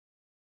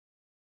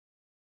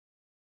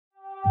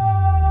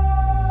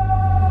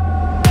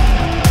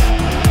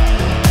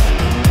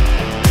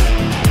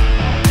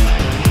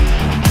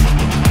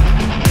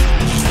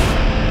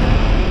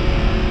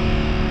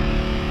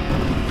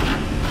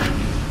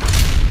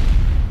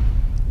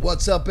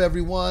What's up,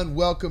 everyone?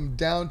 Welcome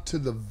down to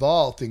the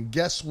vault. And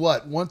guess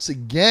what? Once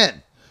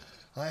again,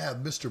 I have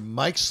Mr.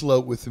 Mike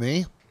Sloat with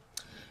me.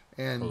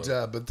 And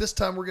but this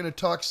time we're going to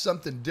talk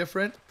something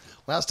different.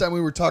 Last time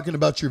we were talking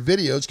about your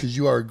videos because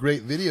you are a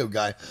great video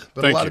guy.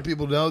 But Thank a lot you. of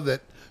people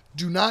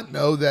do not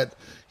know that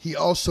he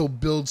also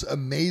builds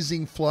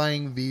amazing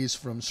flying Vs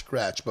from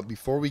scratch. But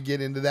before we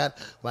get into that,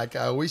 like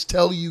I always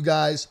tell you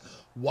guys,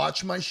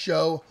 watch my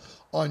show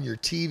on your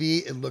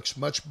TV. It looks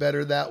much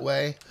better that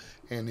way.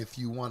 And if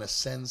you want to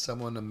send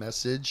someone a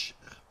message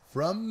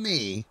from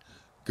me,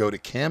 go to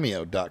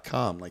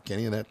cameo.com. Like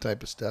any of that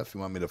type of stuff. If you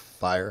want me to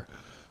fire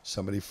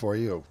somebody for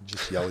you or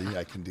just yell at you,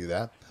 I can do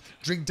that.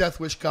 Drink Death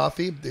Wish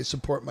coffee. They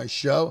support my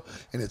show,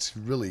 and it's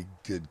really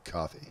good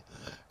coffee.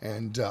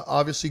 And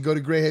obviously, go to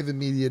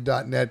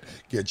greyhavenmedia.net.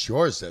 Get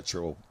yours. That's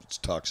your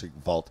Toxic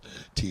Vault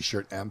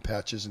t-shirt and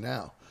patches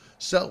now.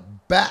 So,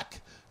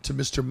 back to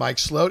Mr. Mike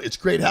Sloat. It's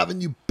great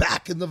having you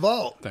back in the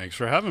vault. Thanks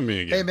for having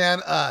me again. Hey,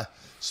 man,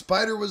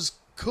 Spider was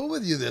cool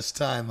with you this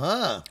time,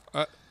 huh?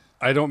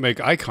 I don't make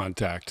eye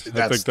contact.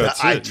 I think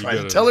that's I it. try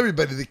to tell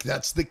everybody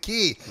that's the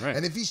key. Right.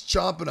 And if he's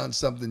chomping on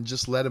something,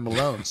 just let him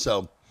alone.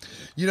 So,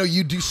 you know,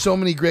 you do so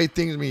many great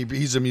things. I mean,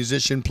 he's a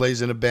musician,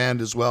 plays in a band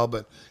as well,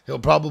 but he'll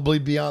probably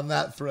be on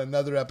that for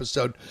another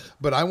episode.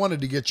 But I wanted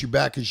to get you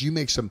back because you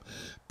make some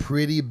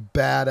pretty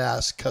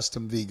badass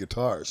custom V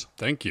guitars.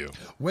 Thank you.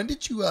 When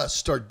did you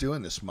start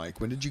doing this,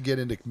 Mike? When did you get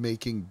into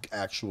making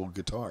actual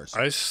guitars?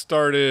 I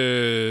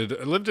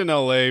lived in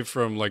LA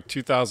from like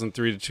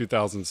 2003 to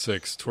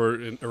 2006.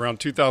 Around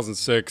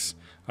 2006,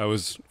 I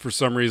was, for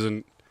some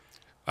reason,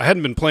 I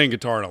hadn't been playing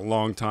guitar in a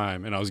long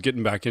time, and I was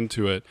getting back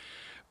into it.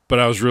 But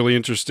I was really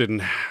interested in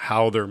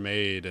how they're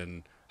made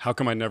and how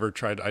come I never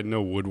tried. I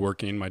know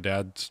woodworking. My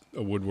dad's a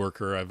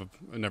woodworker.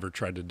 I never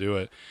tried to do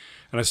it.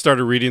 And I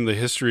started reading the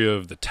history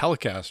of the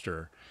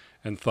Telecaster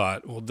and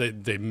thought, well,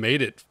 they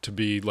made it to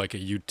be like a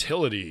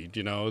utility.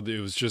 You know,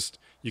 it was just,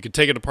 you could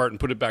take it apart and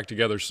put it back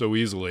together so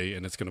easily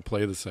and it's going to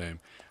play the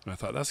same. And I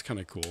thought, that's kind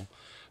of cool.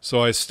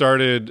 So I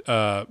started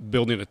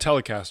building a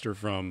Telecaster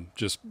from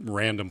just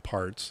random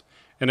parts,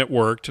 and it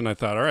worked. And I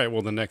thought, all right,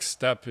 well, the next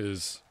step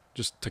is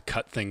just to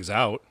cut things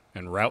out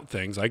and route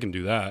things. I can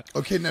do that.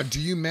 Okay, now do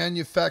you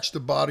manufacture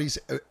the bodies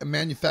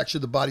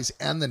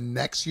and the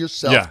necks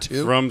yourself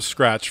too? From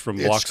scratch, from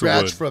blocks of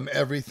wood. Scratch from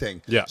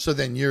everything. Yeah. So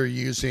then you're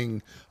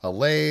using a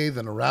lathe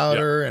and a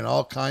router and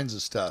all kinds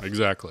of stuff.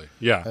 Exactly.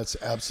 Yeah. That's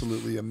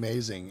absolutely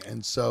amazing.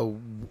 And so,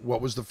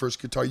 what was the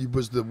first guitar?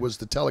 Was the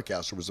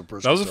Telecaster was the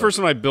first? That was the guitar? first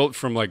one I built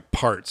from like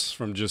parts,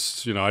 from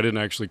just, you know, I didn't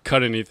actually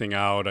cut anything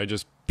out. I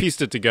just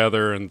pieced it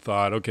together and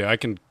thought, okay, I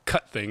can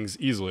cut things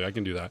easily. I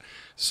can do that.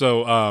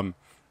 So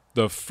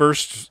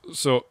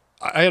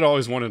I had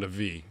always wanted a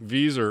V.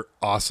 Vs are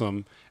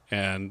awesome,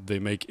 and they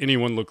make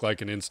anyone look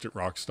like an instant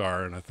rock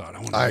star. And I thought, I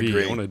want a V.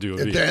 Agree. I want to do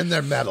a V. And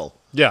they're metal.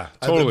 Yeah,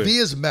 totally. The V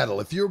is metal.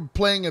 If you're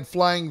playing a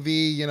flying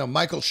V, you know,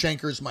 Michael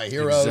Schenker's my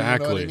hero.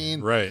 Exactly. You know what I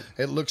mean? Right.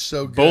 It looks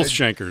so good. Both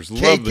Schenkers.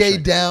 Love the KK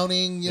Schenkers.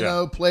 Downing, you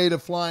know, played a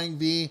flying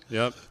V.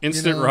 Yep.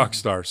 Instant know. rock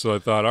star. So I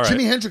thought, all right.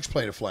 Jimi Hendrix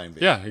played a flying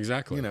V. Yeah,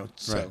 exactly. You know,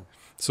 so. Right.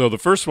 So the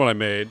first one I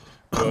made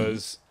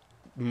was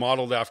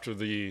modeled after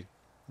the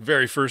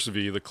very first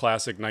V, the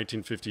classic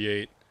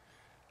 1958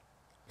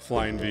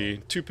 Flying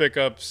V. 2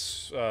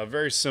 pickups,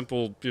 very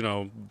simple, you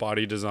know,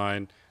 body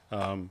design.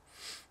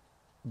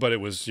 But it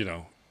was, you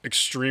know,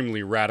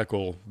 extremely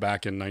radical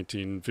back in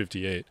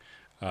 1958.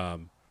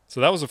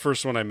 So that was the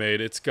first one I made.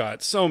 It's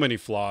got so many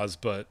flaws,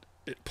 but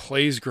it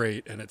plays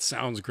great and it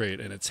sounds great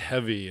and it's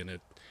heavy and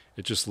it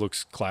just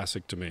looks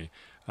classic to me.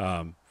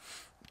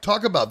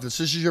 Talk about this.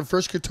 This is your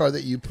first guitar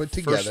that you put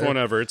together. First one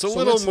ever. It's a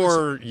little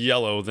more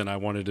yellow than I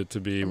wanted it to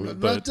be. Not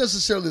But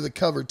necessarily the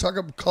cover. Talk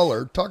about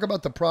color. Talk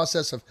about the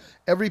process of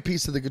every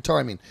piece of the guitar.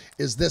 I mean,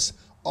 is this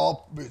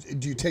all?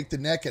 Do you take the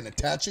neck and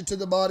attach it to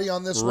the body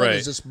on this one? Right.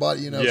 Is this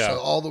body, you know, Yeah. so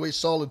all the way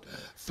solid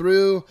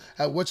through?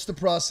 What's the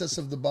process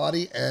of the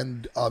body,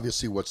 and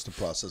obviously, what's the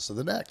process of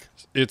the neck?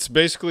 it's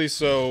basically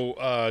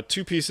 2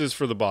 pieces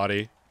for the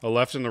body, a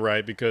left and the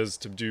right, because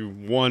to do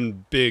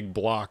one big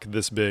block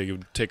this big, it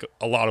would take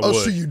a lot of wood. Oh,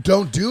 so you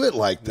don't do it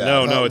like that?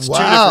 No, it's 2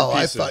 different wow.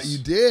 I pieces. thought you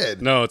did.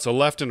 No, it's a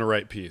left and a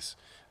right piece,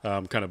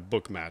 kind of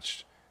book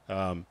matched.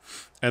 And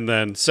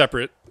then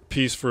separate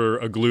piece for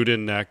a glued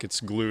in neck.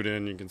 It's glued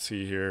in. You can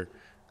see here.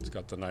 It's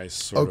got the nice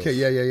sort Okay, of...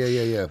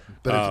 yeah.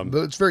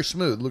 But it's very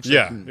smooth. Looks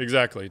Yeah, like,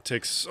 exactly. It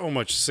takes so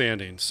much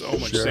sanding,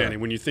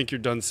 sanding. When you think you're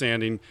done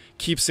sanding,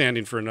 keep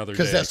sanding for another day.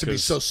 because it has to be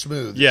so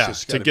smooth. Yeah, It's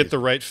just to gotta get be. the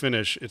right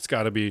finish, it's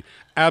got to be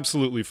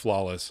absolutely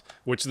flawless,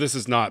 which this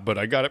is not, but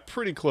I got it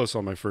pretty close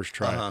on my first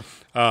try.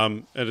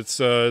 And it's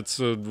a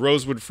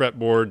rosewood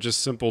fretboard,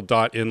 just simple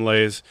dot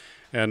inlays.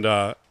 And,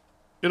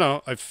 you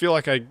know, I feel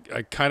like I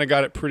kind of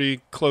got it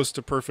pretty close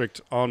to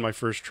perfect on my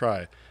first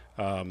try.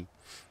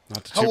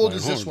 Not to How toot old my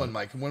is horn, this but- one,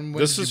 Mike? When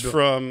This did is you build-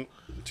 from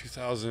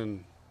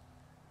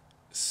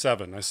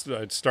 2007. I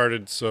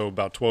started, so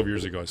about 12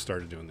 years ago, I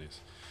started doing these.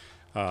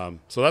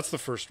 So that's the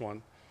first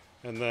one.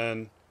 And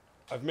then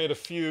I've made a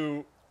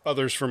few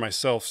others for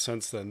myself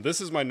since then. This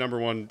is my number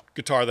one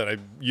guitar that I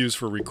use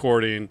for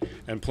recording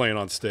and playing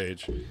on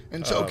stage.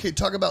 And so, okay,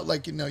 talk about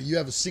like you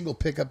have a single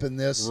pickup in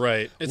this,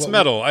 Right? It's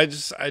metal. I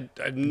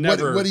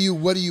never.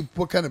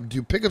 What kind of do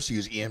you pickups do you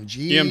use?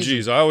 EMGs.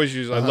 EMGs. I always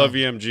use. I love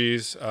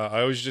EMGs.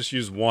 I always just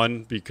use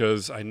one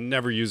because I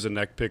never use a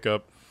neck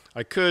pickup.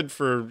 I could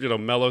for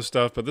mellow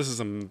stuff, but this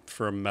is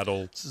for a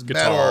metal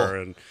guitar,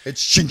 metal. and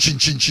It's chin chin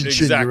chin chin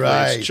exactly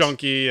right. it's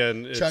chunky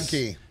and it's,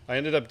 Chunky. I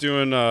ended up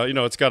doing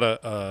it's got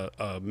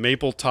a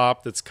maple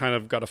top that's kind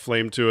of got a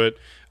flame to it.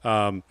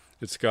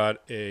 It's got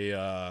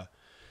a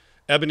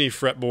ebony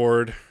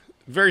fretboard,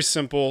 very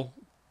simple,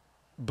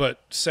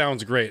 but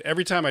sounds great.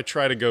 Every time I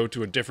try to go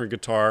to a different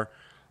guitar,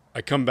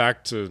 I come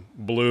back to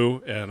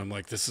blue, and I'm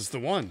like, this is the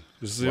one.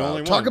 This is the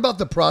only one. Talk about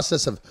the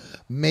process of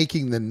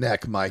making the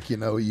neck, Mike. You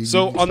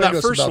So you on that explained to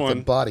us first about one-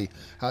 the body.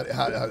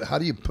 How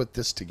do you put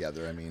this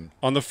together? I mean,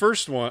 On the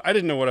first one, I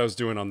didn't know what I was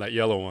doing on that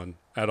yellow one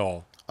at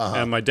all. Uh-huh.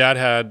 And my dad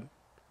had,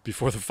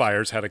 before the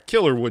fires, had a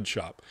killer wood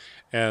shop.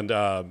 And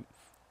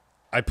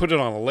I put it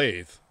on a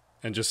lathe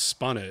and just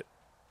spun it,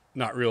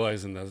 not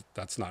realizing that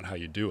that's not how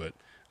you do it.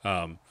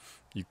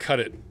 You cut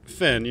it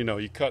thin,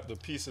 you cut the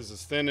pieces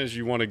as thin as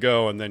you want to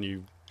go, and then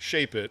you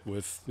shape it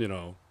with,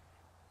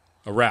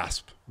 a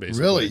rasp,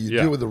 basically. really, you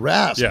do it with a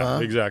rasp, Yeah, huh?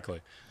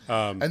 exactly.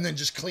 And then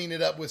just clean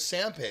it up with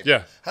sandpaper.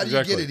 Yeah, How do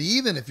exactly. you get it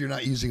even if you're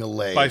not using a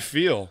lathe? By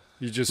feel.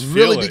 You just feel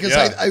Really, it. because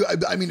Yeah.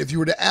 I mean, if you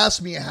were to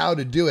ask me how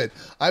to do it,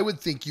 I would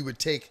think you would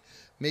take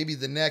maybe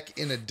the neck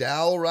in a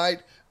dowel, right,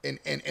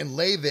 and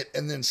lathe it,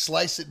 and then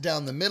slice it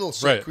down the middle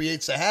so Right. it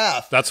creates a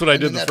half. That's what I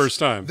And did then the that's- first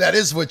time. That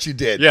is what you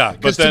did. Yeah,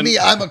 but because to then- me,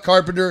 I'm a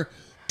carpenter,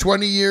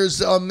 20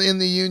 years in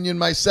the union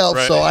myself,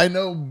 Right. so I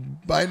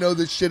know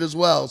this shit as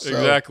well. So.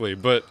 Exactly.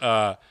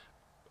 But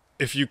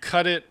if you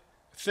cut it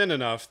thin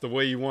enough, the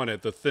way you want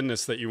it, the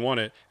thinness that you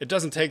want it, it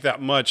doesn't take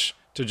that much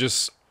to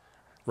just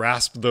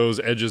rasp those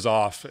edges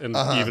off and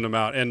even them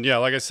out. And yeah,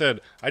 like I said,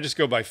 I just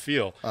go by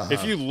feel.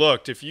 If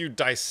you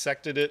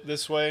dissected it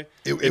this way,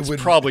 it's would-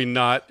 probably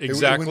not It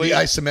exactly would be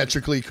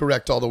isometrically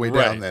correct all the way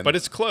right. down then. But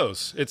it's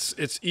close. It's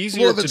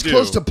easier Well, if to it's do.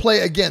 close to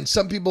play, again,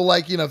 some people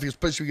like, if you're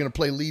especially going to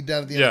play lead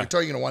down at the end of Yeah. the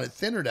guitar, you're going to want it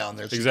thinner down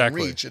there so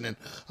Exactly. you can reach. And then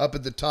up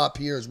at the top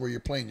here is where you're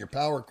playing your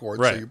power chord.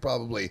 So Right. you're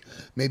probably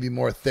maybe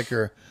more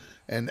thicker.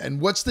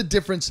 And what's the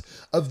difference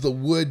of the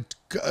wood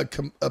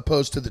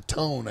opposed to the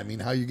tone? I mean,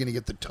 how are you going to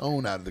get the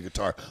tone out of the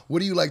guitar? What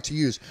do you like to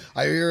use?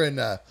 I hear in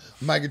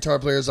my guitar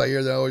players,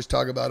 they always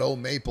talk about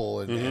maple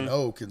and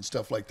oak and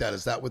stuff like that.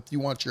 Is that what you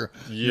want your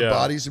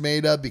bodies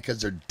made of because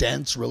they're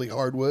dense, really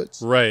hard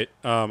woods? Right.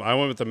 I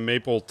went with the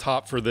maple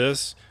top for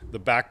this. The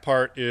back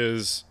part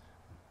is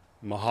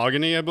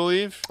mahogany, I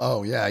believe.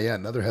 Oh, yeah,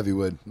 another heavy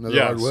wood, another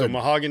Yeah, hard wood. so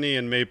mahogany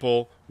and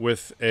maple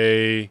with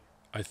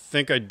I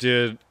think I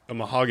did a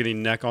mahogany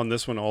neck on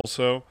this one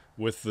also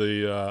with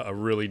a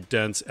really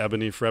dense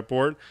ebony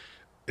fretboard.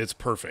 It's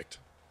perfect.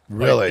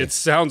 Really? Like, it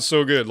sounds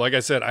so good. Like I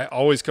said, I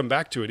always come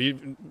back to it.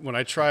 Even when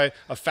I try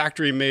a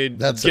factory-made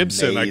That's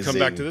Gibson, I come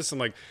back amazing. to this. I'm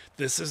like,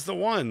 this is the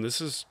one.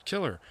 This is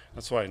killer.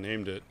 That's why I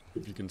named it,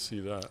 if you can see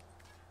that.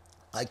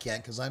 I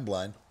can't because I'm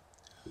blind.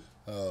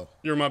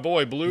 You're my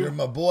boy, Blue. You're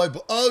my boy.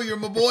 You're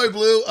my boy,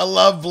 Blue. I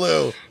love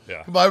Blue.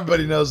 Yeah. Come on,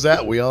 everybody knows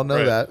that. We all know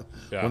Right. that.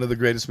 Yeah. One of the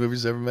greatest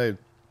movies ever made.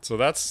 So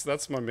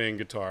that's my main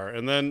guitar.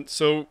 And then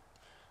so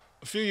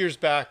a few years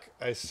back,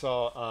 I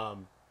saw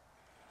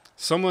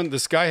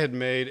this guy had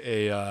made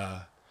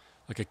a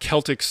like a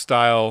Celtic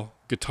style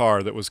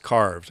guitar that was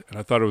carved, and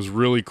I thought it was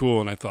really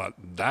cool. And I thought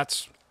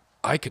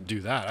I could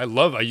do that.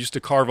 I used to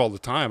carve all the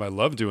time. I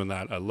love doing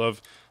that. I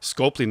love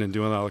sculpting and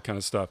doing all that kind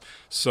of stuff.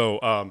 So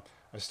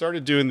I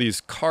started doing these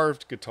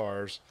carved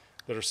guitars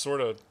that are sort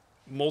of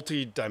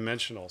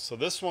multi-dimensional. So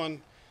this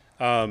one.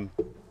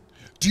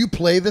 Do you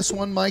play this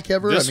one, Mike,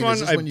 ever? This one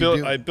is I you built.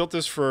 do? I built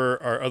this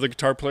for our other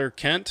guitar player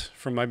Kent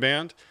from my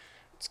band.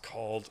 It's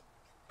called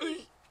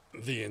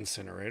the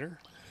Incinerator.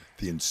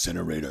 The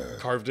Incinerator.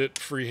 Carved it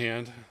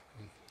freehand.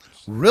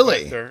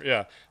 Really? There,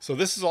 yeah. So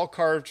this is all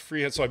carved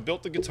freehand. So I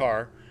built the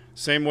guitar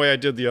same way I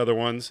did the other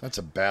ones. That's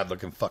a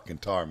bad-looking fucking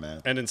guitar,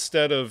 man. And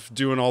instead of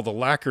doing all the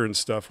lacquer and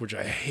stuff, which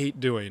I hate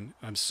doing,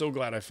 I'm so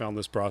glad I found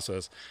this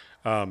process.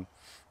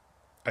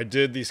 I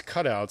did these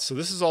cutouts. So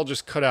this is all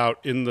just cut out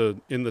in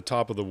the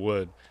top of the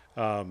wood.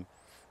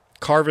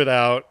 Carve it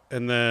out,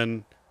 and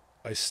then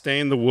I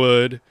stain the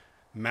wood,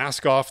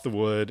 mask off the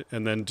wood,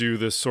 and then do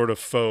this sort of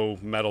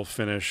faux metal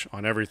finish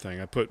on everything.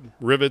 I put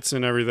rivets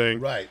in everything.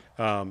 Right.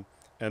 And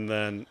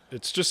then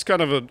it's just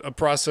kind of a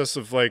process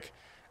of like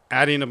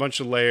adding a bunch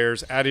of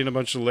layers,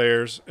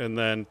 and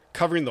then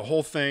covering the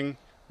whole thing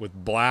with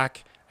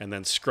black, and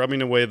then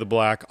scrubbing away the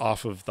black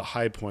off of the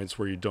high points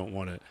where you don't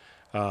want it.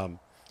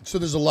 So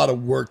there's a lot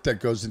of work that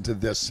goes into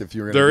this if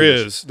you're going to There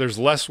do this. is. There's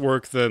less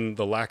work than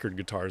the lacquered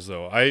guitars,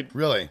 though.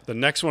 Really? The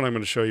next one I'm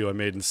going to show you, I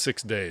made in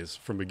 6 days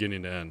from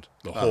beginning to end,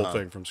 the whole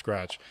thing from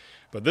scratch.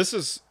 But this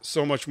is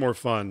so much more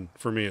fun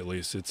for me, at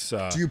least. It's.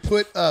 Do you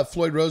put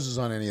Floyd Roses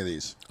on any of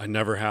these? I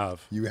never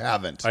have. You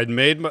haven't. I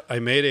made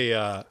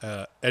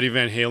a Eddie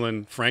Van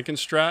Halen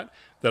Frankenstrat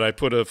that I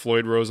put a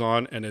Floyd Rose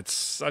on, and it's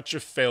such a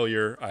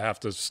failure. I have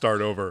to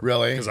start over.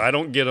 Really? Because I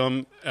don't get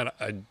them, and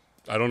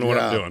I don't know what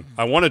I'm Yeah. doing.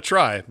 I want to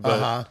try, but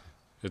Uh-huh.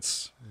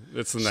 it's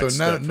the So next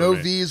step for no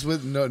me. V's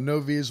with no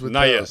V's with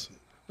Not those. yet.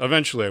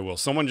 Eventually, I will.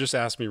 Someone just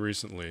asked me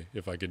recently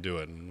if I could do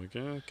it, and I'm like,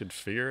 I could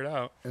figure it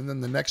out. And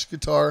then the next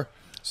guitar,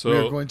 So we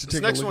are going to this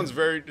take next a look one's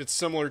at. it's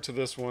similar to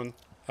this one.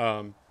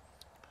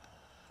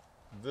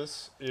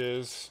 This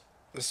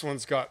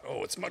one's got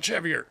it's much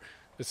heavier.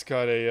 It's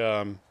got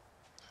a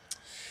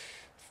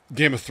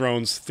Game of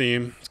Thrones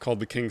theme. It's called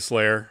the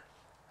Kingslayer,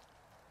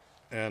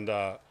 and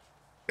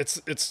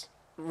it's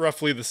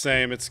roughly the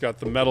same. It's got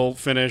the metal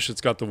finish.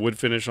 It's got the wood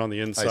finish on the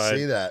inside. I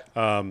see that.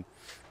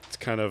 It's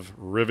kind of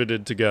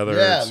riveted together.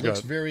 Yeah, It's it looks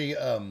got- very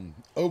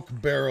oak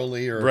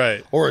barrel-y or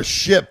Right. or a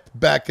ship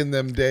back in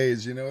them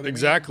days. You know what I mean?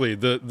 Exactly.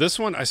 This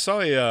one I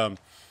saw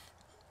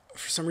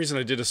for some reason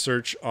I did a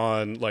search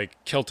on like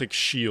Celtic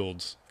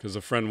shields because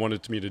a friend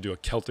wanted me to do a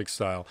Celtic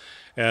style,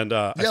 and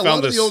I Yeah, a found lot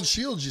of this the old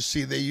shields you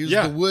see, they use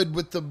Yeah. the wood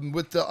with the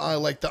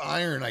like the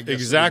iron. I guess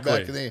exactly.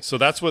 Back in the, So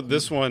that's what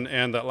this one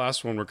and that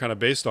last one were kind of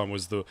based on,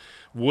 was the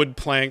wood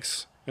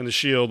planks and the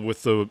shield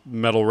with the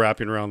metal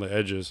wrapping around the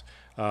edges.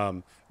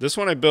 This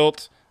one I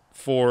built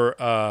for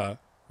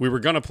we were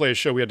going to play a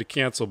show, we had to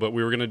cancel, but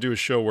we were going to do a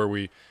show where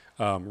we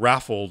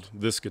raffled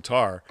this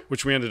guitar,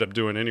 which we ended up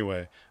doing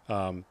anyway.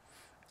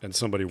 And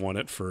somebody won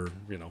it for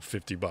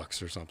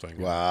 $50 or something.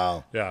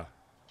 wow, Yeah,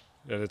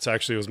 and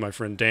it was my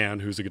friend Dan,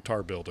 who's a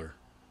guitar builder,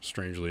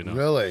 strangely enough.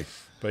 really?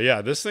 But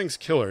yeah, this thing's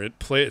killer.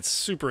 It's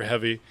super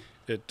heavy.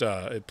 It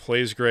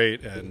plays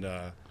great, and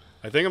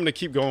I think I'm gonna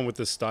keep going with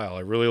this style. I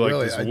really like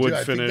this wood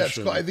I finish. Think that's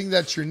cool. I think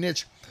that's your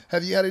niche.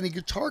 Have you had any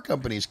guitar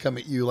companies come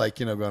at you like,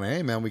 going,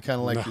 hey man, we kind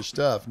of like your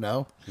stuff?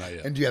 No, Not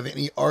yet. And do you have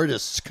any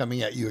artists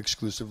coming at you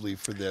exclusively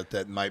for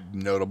that might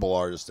notable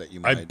artists that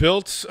you might? I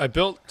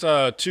built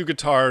 2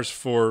 guitars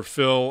for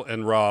Phil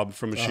and Rob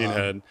from Machine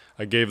Head.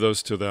 I gave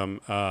those to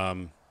them.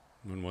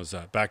 When was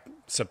that? Back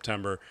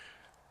September.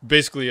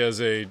 Basically,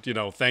 as a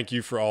thank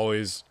you for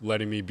always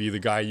letting me be the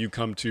guy you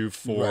come to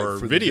for, Right,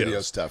 for the videos.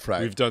 video stuff, right.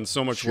 We've done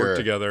so much Sure. work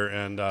together,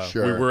 and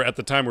Sure. we were at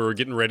the time we were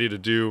getting ready to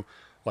do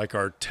like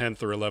our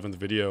 10th or 11th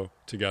video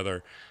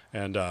together,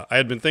 and I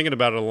had been thinking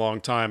about it a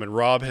long time. And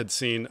Rob had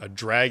seen a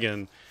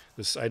dragon.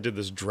 I did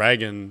this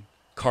dragon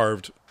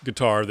carved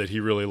guitar that he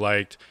really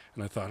liked,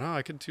 and I thought,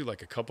 I could do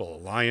like a couple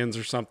of lions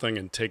or something,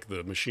 and take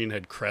the Machine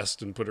Head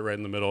crest and put it right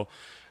in the middle,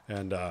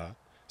 and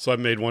so I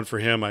made one for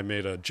him. I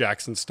made a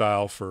Jackson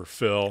style for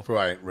Phil.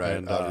 Right.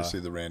 And, Obviously,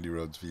 the Randy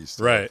Rhoads V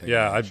style. Right. thing,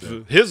 Yeah. right,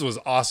 sure. His was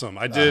awesome.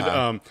 I did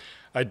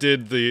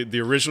the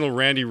original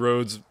Randy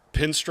Rhoads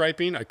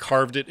pinstriping. I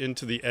carved it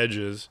into the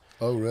edges,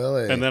 Oh,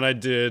 really? and then I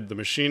did the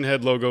Machine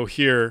Head logo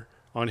here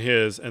on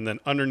his, and then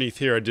underneath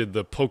here I did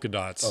the polka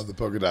dots. Oh, the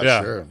polka dots.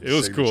 yeah, Sure. it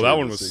was cool. Signature, That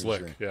one the was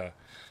signature. slick.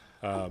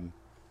 Yeah.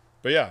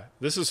 But yeah,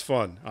 this is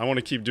fun. I want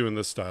to keep doing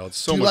this style. It's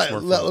so Do you much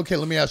more fun. Okay,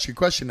 let me ask you a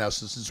question now.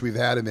 Since we've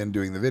had him in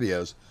doing the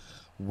videos,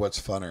 what's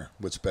funner?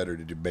 What's better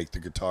to do? Make the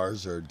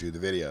guitars or do the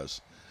videos?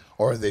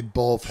 Or they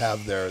both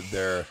have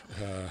their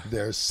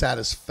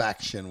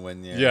satisfaction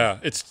when you? Yeah,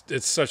 it's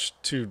such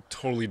 2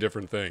 totally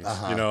different things.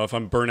 If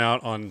I'm burnt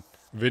out on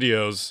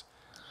videos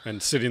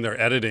and sitting there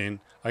editing,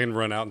 I can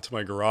run out into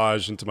my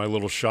garage, into my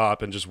little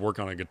shop, and just work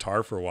on a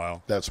guitar for a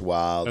while. That's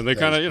wild. And they That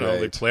kind is of, they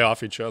great. play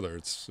off each other.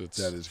 It's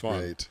That is fun.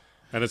 great.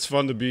 And it's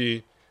fun to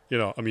be,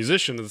 a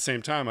musician at the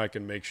same time. I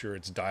can make sure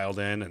it's dialed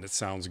in and it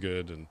sounds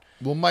good. And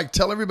Well, Mike,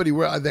 tell everybody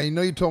where. I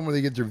know you told them where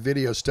they get their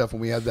video stuff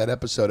when we had that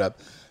episode up.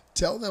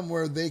 Tell them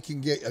where they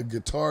can get a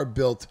guitar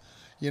built.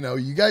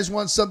 You guys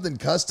want something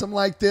custom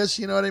like this.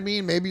 You know what I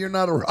mean? Maybe you're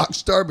not a rock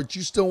star, but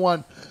you still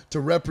want to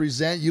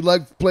represent. You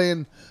like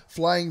playing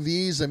Flying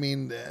V's. I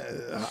mean,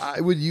 I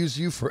would use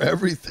you for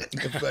everything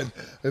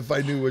if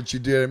I knew what you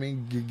did. I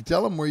mean,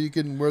 tell them where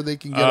they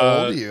can get a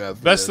hold of you.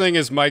 After best this. thing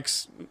is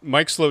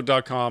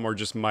MikeSloat.com or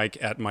just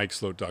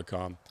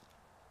Mike@MikeSloat.com.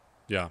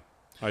 Yeah,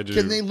 I do.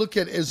 Can they look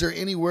at? Is there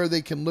anywhere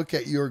they can look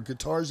at your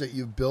guitars that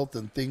you've built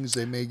and things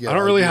they may get? I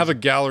don't really ideas? have a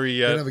gallery You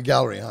yet. don't have a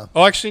gallery, huh?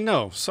 Oh, actually,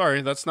 no.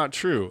 Sorry, that's not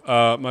true.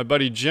 My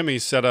buddy Jimmy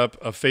set up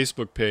a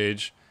Facebook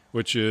page,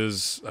 which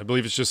is, I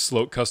believe it's just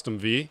Sloat Custom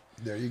V.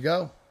 There you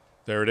go.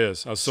 There it is.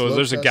 So Sloat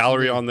there's a Custom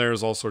gallery V. on there.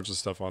 There's all sorts of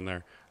stuff on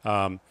there.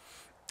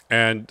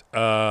 And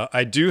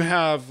I do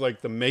have,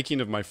 like, the making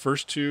of my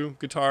first 2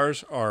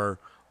 guitars are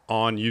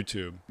on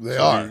YouTube. They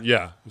So are?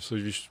 yeah. So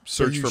you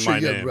search You for should my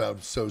get name.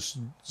 around. So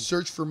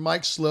search for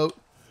Mike Sloat,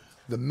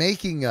 the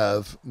making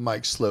of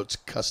Mike Sloat's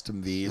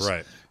Custom V's.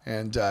 Right.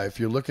 And if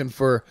you're looking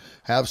for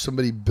have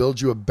somebody build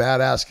you a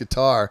badass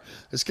guitar,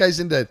 this guy's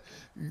into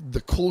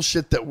the cool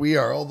shit that we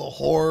are, all the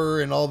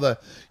horror and all the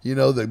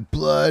the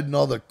blood and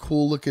all the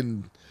cool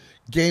looking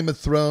Game of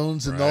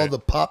Thrones and all Right. the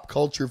pop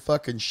culture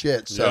fucking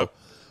shit. So Yep.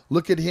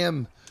 look at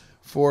him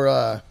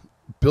for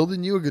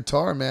building you a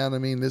guitar, man. I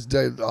mean, this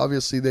day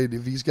obviously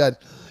if he's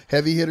got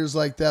heavy hitters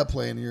like that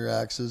playing your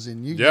axes,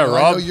 and you, Yeah, you know,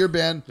 Rob. I know your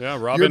band. Yeah,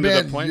 Rob your ended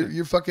up band, playing.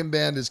 your fucking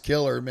band is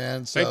killer,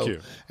 man. So, Thank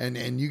you.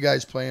 And you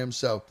guys play them.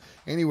 So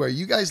anyway,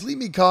 you guys leave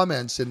me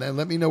comments and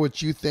let me know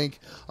what you think.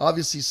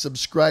 Obviously,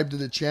 subscribe to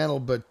the channel.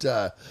 But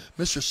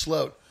Mr.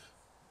 Sloat,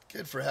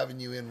 good for having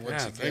you in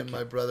once again,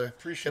 my brother.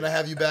 Appreciate Can I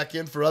have you back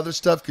in for other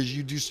stuff? Because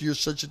you're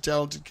such a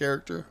talented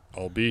character.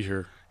 I'll be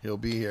here. He'll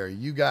be here.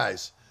 You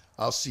guys,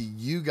 I'll see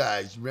you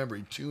guys. Remember,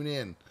 tune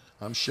in.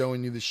 I'm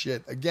showing you the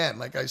shit. Again,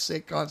 like I say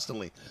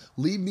constantly,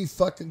 leave me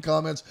fucking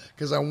comments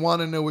because I want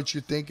to know what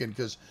you're thinking,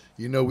 because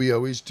you know we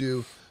always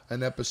do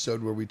an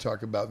episode where we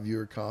talk about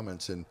viewer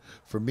comments. And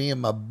for me and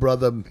my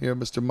brother here,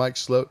 Mr. Mike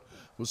Sloat,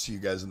 we'll see you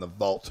guys in the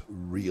vault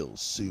real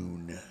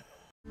soon.